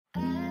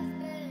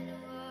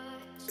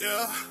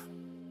Yeah.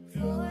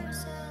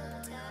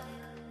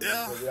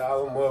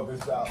 Y'all, I'm up.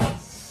 It's about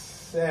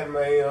 7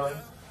 a.m.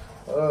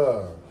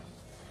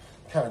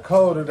 Kind of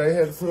cold today.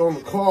 Had to put on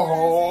the car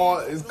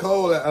hard. It's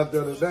cold out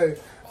there today.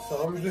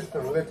 So I'm just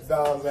gonna let the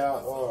dogs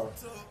out.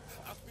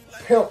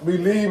 Pimp be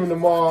leaving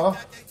tomorrow.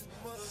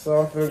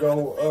 So I'm finna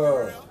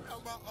go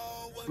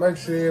make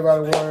sure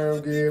everybody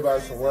worm, give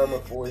everybody some worm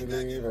before he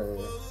leave, and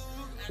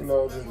you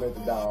know, just let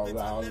the dogs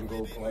out and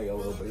go play a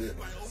little bit.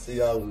 See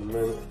y'all in a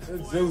minute.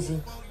 It's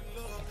Juicy.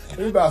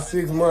 He's about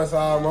 6 months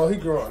almost. He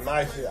growing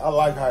nice. I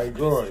like how he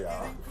growing,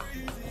 y'all.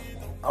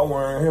 I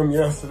wormed him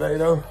yesterday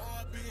though,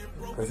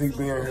 cause he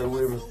been here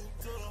with me.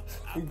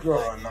 He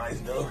growing nice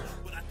though.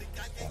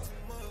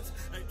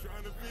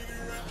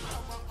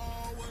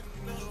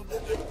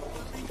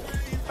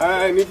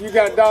 And if you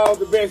got dogs,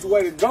 the best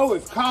way to go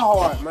is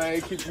Carhartt, man.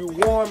 It keeps you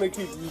warm, it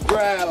keeps you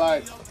dry.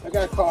 Like, I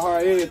got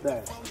Carhartt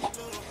everything.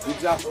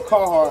 Get y'all some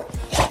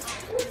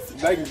Carhartt.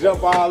 They can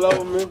jump all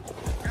over me,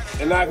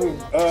 and I can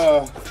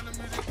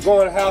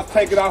go in the house,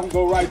 take it off, and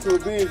go right to a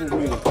business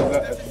meeting.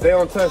 They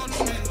don't touch me.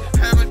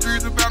 Having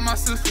dreams about my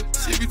sister.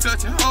 She be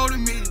touching,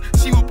 holding me.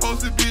 She was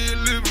supposed to be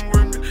living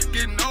with me,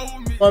 getting over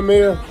me. Come on,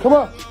 Mia. Come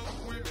on.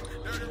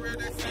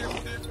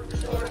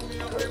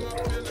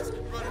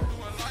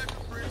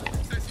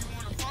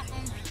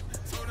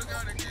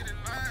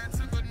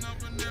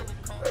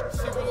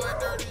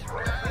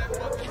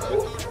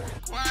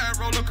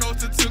 Roller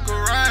coaster took a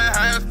ride.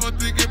 How you supposed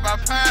to get my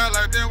pie?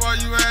 Like that why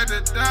you had to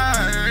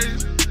die?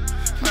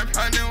 Like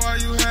that why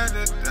you had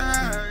to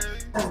die?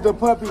 This is the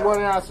puppy. One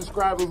of our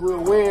subscribers will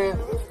win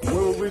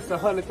when we reach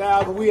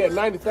 100,000. We at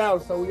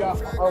 90,000, so we are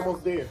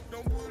almost there.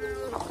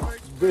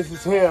 This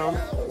is him.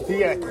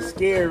 He acting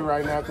scary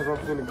right now because I'm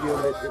finna give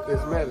him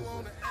this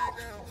medicine.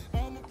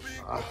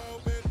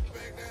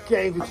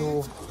 Gave it to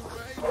him.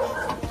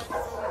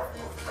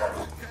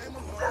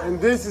 And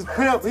this is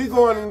Pimp. He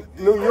going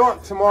to New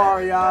York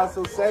tomorrow, y'all,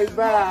 so say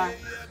bye.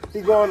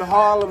 He going to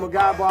Harlem. A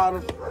guy bought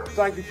him.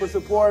 Thank you for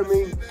supporting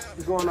me.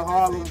 He's going to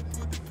Harlem.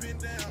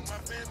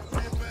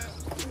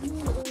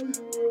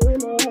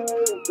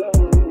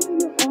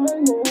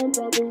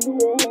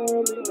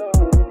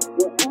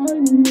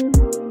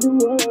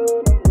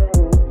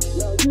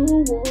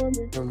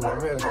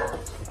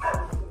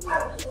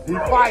 He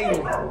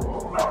fighting.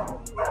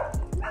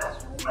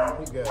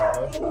 He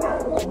got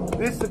it,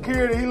 this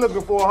security, he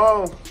looking for a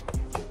home.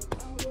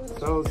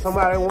 So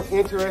somebody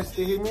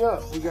interested, hit me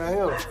up. We got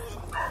him.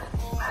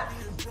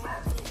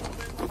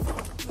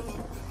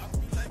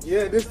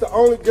 Yeah, this the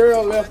only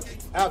girl left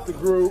out the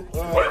group.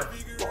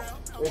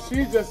 And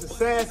she's just as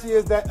sassy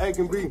as that they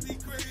can be. She's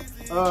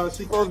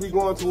supposed to be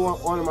going to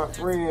one of my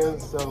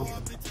friends, so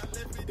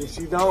if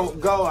she don't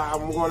go,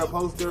 I'm gonna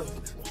post her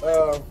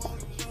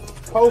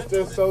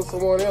so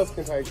someone else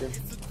can take her.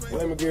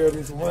 Let me give her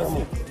this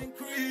one.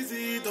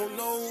 Don't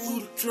know who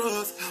to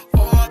trust.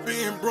 Heart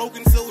being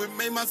broken, so it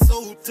made my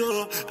soul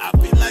tough. I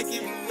feel like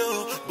giving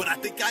up, but I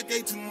think I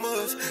gave too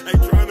much.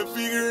 Ain't trying to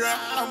figure out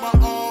how my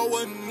all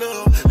wasn't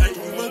enough. Like,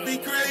 you must be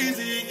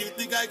crazy. You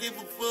think I give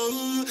a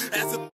fuck? That's a